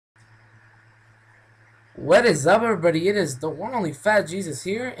What is up, everybody? It is the one only Fat Jesus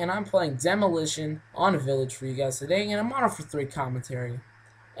here, and I'm playing Demolition on Village for you guys today, and I'm on for 3 commentary.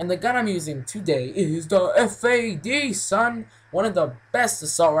 And the gun I'm using today is the FAD, son! One of the best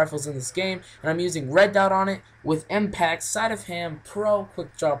assault rifles in this game, and I'm using Red Dot on it with Impact, Sleight of Hand, Pro,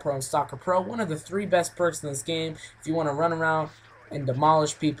 Quick Draw Pro, and Stalker Pro. One of the 3 best perks in this game if you want to run around and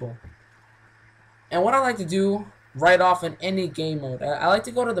demolish people. And what I like to do right off in any game mode, I like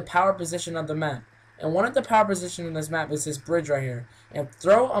to go to the power position of the map. And one of the power positions in this map is this bridge right here. And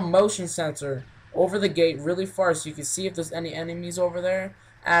throw a motion sensor over the gate really far so you can see if there's any enemies over there.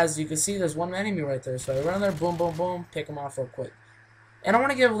 As you can see, there's one enemy right there. So I run there, boom, boom, boom, pick him off real quick. And I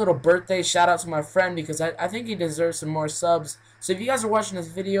want to give a little birthday shout out to my friend because I think he deserves some more subs. So if you guys are watching this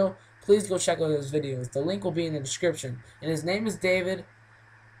video, please go check out his videos. The link will be in the description. And his name is David,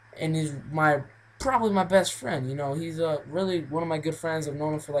 and he's probably my best friend. You know, he's really one of my good friends. I've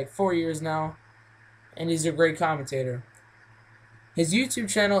known him for like 4 years now. And he's a great commentator. His YouTube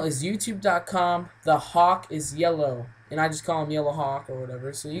channel is youtube.com. The Hawk is yellow. And I just call him Yellow Hawk or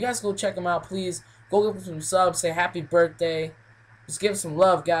whatever. So you guys go check him out, please. Go give him some subs. Say happy birthday. Just give him some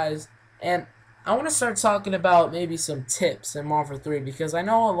love, guys. And I want to start talking about maybe some tips in Modern Warfare 3. Because I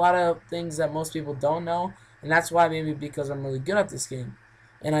know a lot of things that most people don't know. And that's why maybe because I'm really good at this game.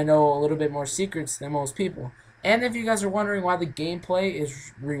 And I know a little bit more secrets than most people. And if you guys are wondering why the gameplay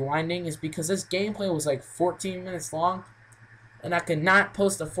is rewinding, is because this gameplay was like 14 minutes long, and I could not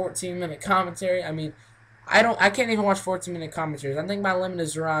post a 14-minute commentary. I mean, I can't even watch 14-minute commentaries. I think my limit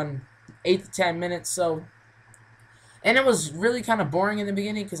is around 8 to 10 minutes. So, and it was really kind of boring in the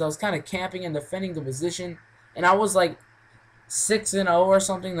beginning because I was kind of camping and defending the position, and I was like 6-0 or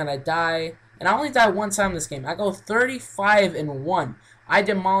something. Then I die, and I only die one time in this game. I go 35-1. I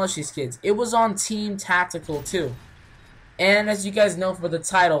demolished these kids. It was on Team Tactical too. And as you guys know for the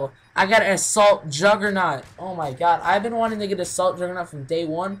title, I got an Assault Juggernaut. Oh my god, I've been wanting to get Assault Juggernaut from day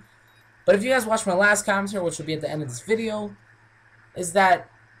one. But if you guys watch my last commentary, which will be at the end of this video, is that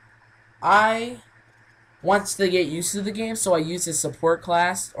I want to get used to the game, so I used the support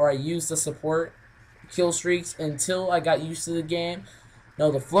class, or I used the support kill streaks until I got used to the game,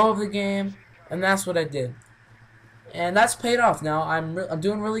 know the flow of the game, and that's what I did. And that's paid off now. I'm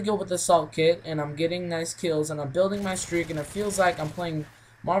doing really good with the assault kit, and I'm getting nice kills, and I'm building my streak, and it feels like I'm playing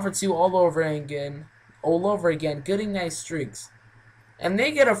Modern Warfare 2 all over again, getting nice streaks. And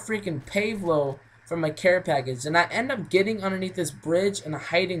they get a freaking payload from my care package, and I end up getting underneath this bridge and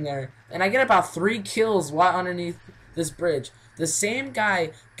hiding there, and I get about 3 kills while underneath this bridge. The same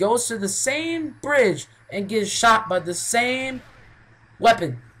guy goes to the same bridge and gets shot by the same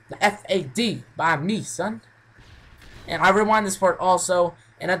weapon, the FAD, by me, son. And I rewind this part also,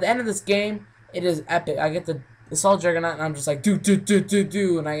 and at the end of this game, it is epic. I get the Assault Juggernaut, and I'm just like, do,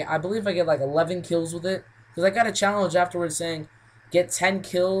 and I believe I get like 11 kills with it, because I got a challenge afterwards saying, get 10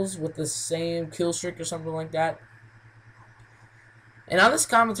 kills with the same kill streak or something like that. And now this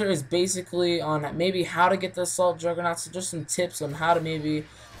commentary is basically on maybe how to get the Assault Juggernaut, so just some tips on how to maybe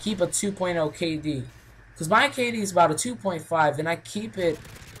keep a 2.0 KD. Because my KD is about a 2.5, and I keep it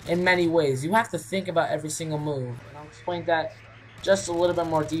in many ways. You have to think about every single move. And I'll explain that just a little bit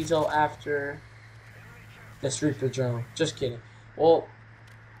more detail after this Reaper journal. Just kidding. Well,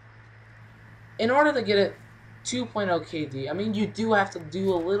 in order to get it 2.0 KD, I mean, you do have to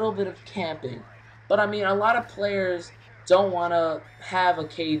do a little bit of camping. But I mean, a lot of players don't want to have a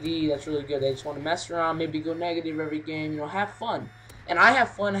KD that's really good. They just want to mess around, maybe go negative every game, you know, have fun. And I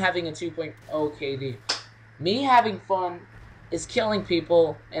have fun having a 2.0 KD. Me having fun is killing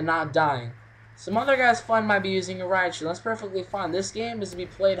people and not dying. Some other guys' fun might be using a riot shield. That's perfectly fine. This game is to be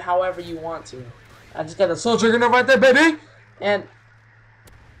played however you want to. I just got the Soul Juggernaut right there, baby! And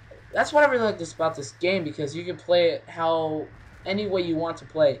that's what I really like about this game, because you can play it any way you want to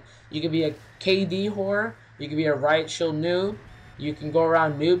play it. You can be a KD whore, you can be a riot shield noob, you can go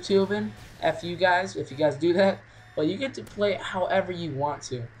around noob tubing, F you guys, if you guys do that. But you get to play it however you want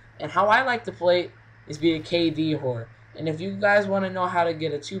to. And how I like to play it is be a KD whore. And if you guys want to know how to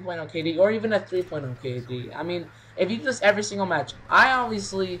get a 2.0 KD or even a 3.0 KD, I mean, if you do this every single match, I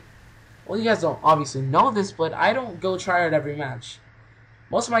obviously, well, you guys don't obviously know this, but I don't go tryhard every match.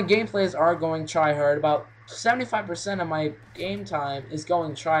 Most of my gameplays are going tryhard. About 75% of my game time is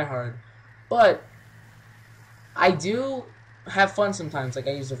going tryhard. But I do have fun sometimes. Like,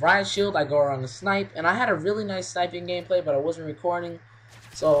 I use the riot shield, I go around the snipe, and I had a really nice sniping gameplay, but I wasn't recording.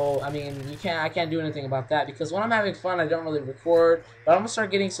 So, I mean, I can't do anything about that, because when I'm having fun, I don't really record. But I'm going to start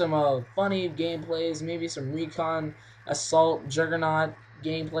getting some funny gameplays, maybe some Recon, Assault, Juggernaut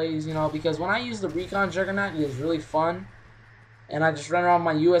gameplays, you know, because when I use the Recon Juggernaut, it is really fun. and I just run around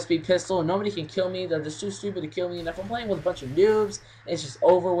with my USB pistol, and nobody can kill me. They're just too stupid to kill me. And if I'm playing with a bunch of noobs, it's just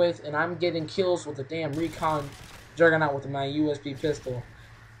over with, and I'm getting kills with the damn recon Juggernaut with my USB pistol.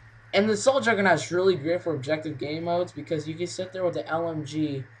 And the Assault Juggernaut is really great for objective game modes because you can sit there with the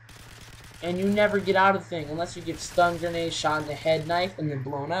LMG and you never get out of the thing unless you get stun grenades, shot in the head, knife, and then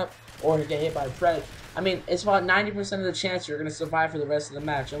blown up, or you get hit by a predator. I mean, it's about 90% of the chance you're going to survive for the rest of the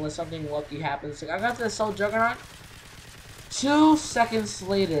match unless something lucky happens. Like, I got the Assault Juggernaut. 2 seconds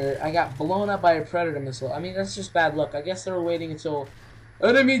later, I got blown up by a predator missile. I mean, that's just bad luck. I guess they were waiting until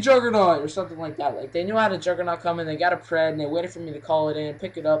enemy Juggernaut or something like that. Like, they knew I had a Juggernaut coming, they got a pred, and they waited for me to call it in,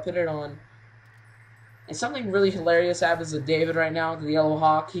 pick it up, hit it on. And something really hilarious happens to David right now, the Yellow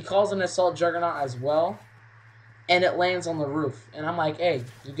Hawk. He calls an Assault Juggernaut as well, and it lands on the roof. And I'm like, hey,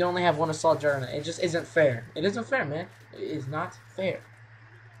 you can only have one Assault Juggernaut. It just isn't fair. It isn't fair, man. It is not fair.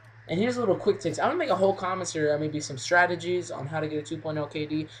 And here's a little quick tips. I'm going to make a whole commentary on maybe some strategies on how to get a 2.0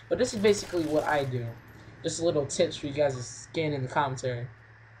 KD, but this is basically what I do. Just a little tips for you guys to scan in the commentary.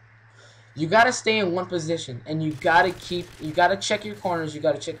 You gotta stay in one position, and you gotta check your corners. You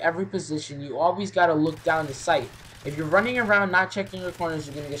gotta check every position. You always gotta look down the sight. If you're running around not checking your corners,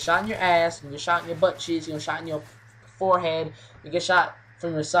 you're gonna get shot in your ass, you get shot in your butt cheeks, you get shot in your forehead, you get shot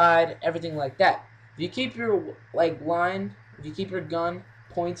from your side, everything like that. If you keep your line, if you keep your gun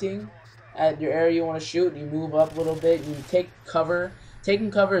pointing at your area you want to shoot, you move up a little bit, you take cover.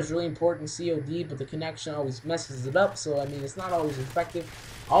 Taking cover is really important in COD, but the connection always messes it up, so I mean it's not always effective.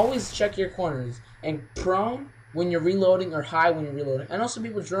 Always check your corners, and prone when you're reloading or high when you're reloading. I know some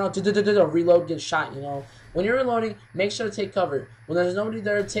people just run out, reload, get shot, you know. When you're reloading, make sure to take cover. When there's nobody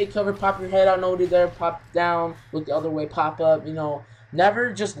there, take cover, pop your head out, nobody there, pop down, look the other way, pop up, you know.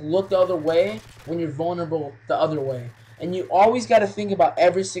 Never just look the other way when you're vulnerable the other way. And you always got to think about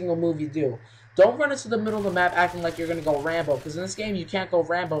every single move you do. Don't run into the middle of the map acting like you're going to go Rambo, because in this game you can't go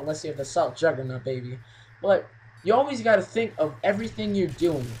Rambo unless you have the Assault Juggernaut, baby. But you always got to think of everything you're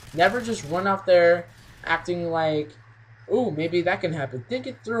doing. Never just run out there acting like, ooh, maybe that can happen. Think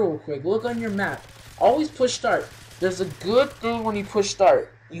it through real quick. Look on your map. Always push start. There's a good thing when you push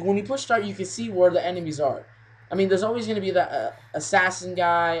start. When you push start, you can see where the enemies are. I mean, there's always going to be that assassin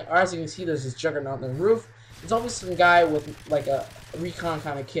guy, or as you can see, there's this Juggernaut on the roof. There's always some guy with like a recon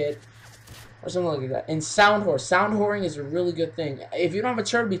kind of kit, or something like that. And sound whore. Sound whoring is a really good thing. If you don't have a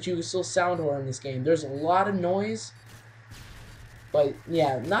turbo beat, you can still sound whore in this game. There's a lot of noise. But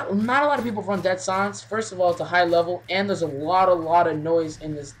yeah, not a lot of people run dead silence. First of all, it's a high level, and there's a lot of noise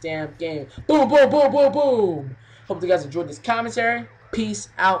in this damn game. Boom, boom, boom, boom, boom. Hope you guys enjoyed this commentary. Peace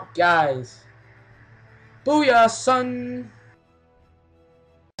out, guys. Booyah, son.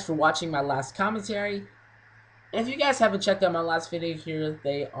 Thanks for watching my last commentary. And if you guys haven't checked out my last video, here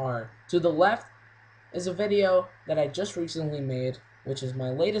they are. To the left is a video that I just recently made, which is my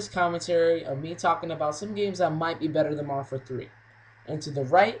latest commentary of me talking about some games that might be better than Modern Warfare 3. And to the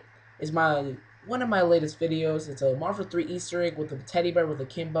right is one of my latest videos. It's a Modern Warfare 3 Easter egg with a teddy bear with the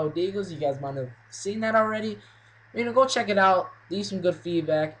Kimbo Deagles. You guys might have seen that already. You know, go check it out. Leave some good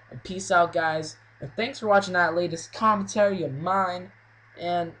feedback. And peace out, guys. And thanks for watching that latest commentary of mine.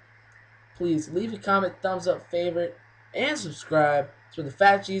 And please leave a comment, thumbs up, favorite, and subscribe. It's for the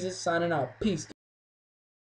Fat Jesus signing out. Peace.